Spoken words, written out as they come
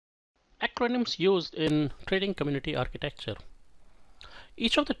Acronyms used in trading community architecture.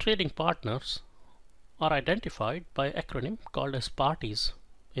 Each of the trading partners are identified by an acronym called as parties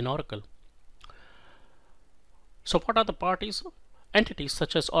in Oracle. So what are the parties? Entities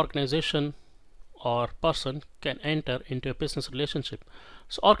such as organization or person can enter into a business relationship.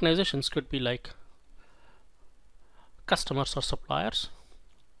 So organizations could be like customers or suppliers.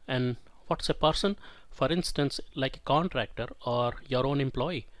 And what's a person? For instance, like a contractor or your own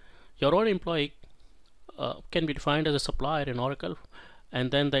employee. Your own employee can be defined as a supplier in Oracle,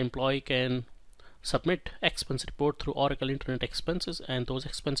 and then the employee can submit expense report through Oracle Internet Expenses, and those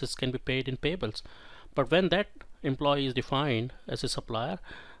expenses can be paid in payables. But when that employee is defined as a supplier,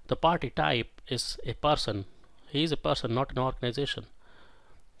 the party type is a person. He is a person, not an organization.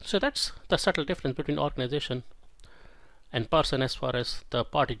 So that's the subtle difference between organization and person as far as the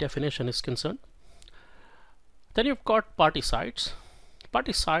party definition is concerned. Then you've got party sites.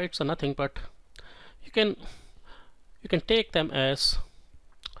 Party sites are nothing but you can take them as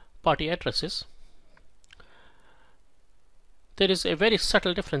party addresses. There is a very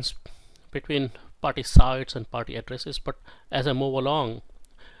subtle difference between party sites and party addresses, but as I move along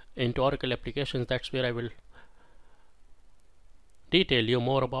into Oracle applications, that's where I will detail you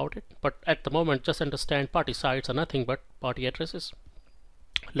more about it. But at the moment, just understand party sites are nothing but party addresses.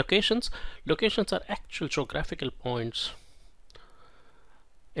 Locations are actual geographical points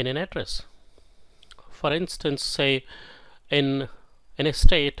in an address. For instance, say in a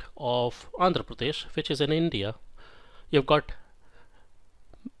state of Andhra Pradesh, which is in India, you've got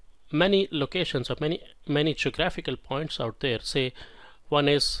many locations or many geographical points out there. Say one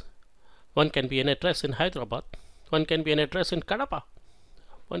can be an address in Hyderabad, one can be an address in Kadapa,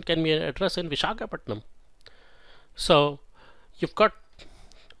 one can be an address in Visakhapatnam. So you've got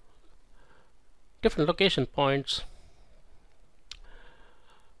different location points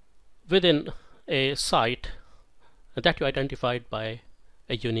within a site that you identified by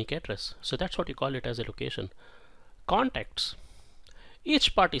a unique address. So that's what you call it as a location. Contacts.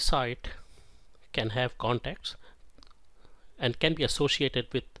 Each party site can have contacts and can be associated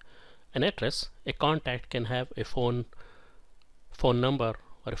with an address. A contact can have a phone number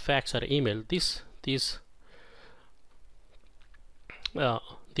or a fax or email. These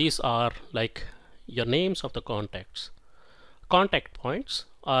are like your names of the contacts. Contact points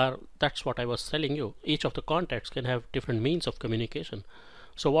are, that's what I was telling you. Each of the contacts can have different means of communication.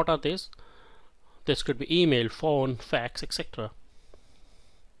 So what are these? This could be email, phone, fax, etc.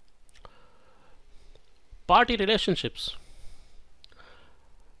 Party relationships.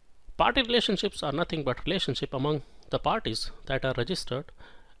 Party relationships are nothing but relationship among the parties that are registered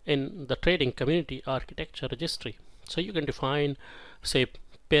in the trading community architecture registry. So you can define, say,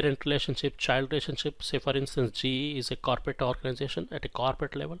 parent relationship, child relationship. Say for instance, GE is a corporate organization at a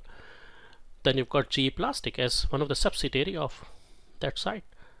corporate level. Then you've got GE Plastic as one of the subsidiary of that site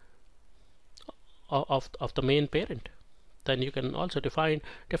of the main parent. Then you can also define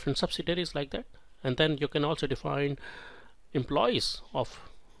different subsidiaries like that, and then you can also define employees of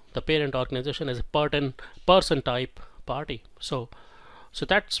the parent organization as a person type party. So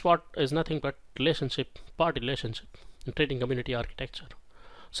that's what is nothing but party relationship in trading community architecture.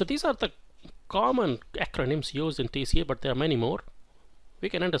 So these are the common acronyms used in TCA, but there are many more. We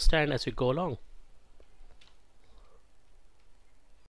can understand as we go along.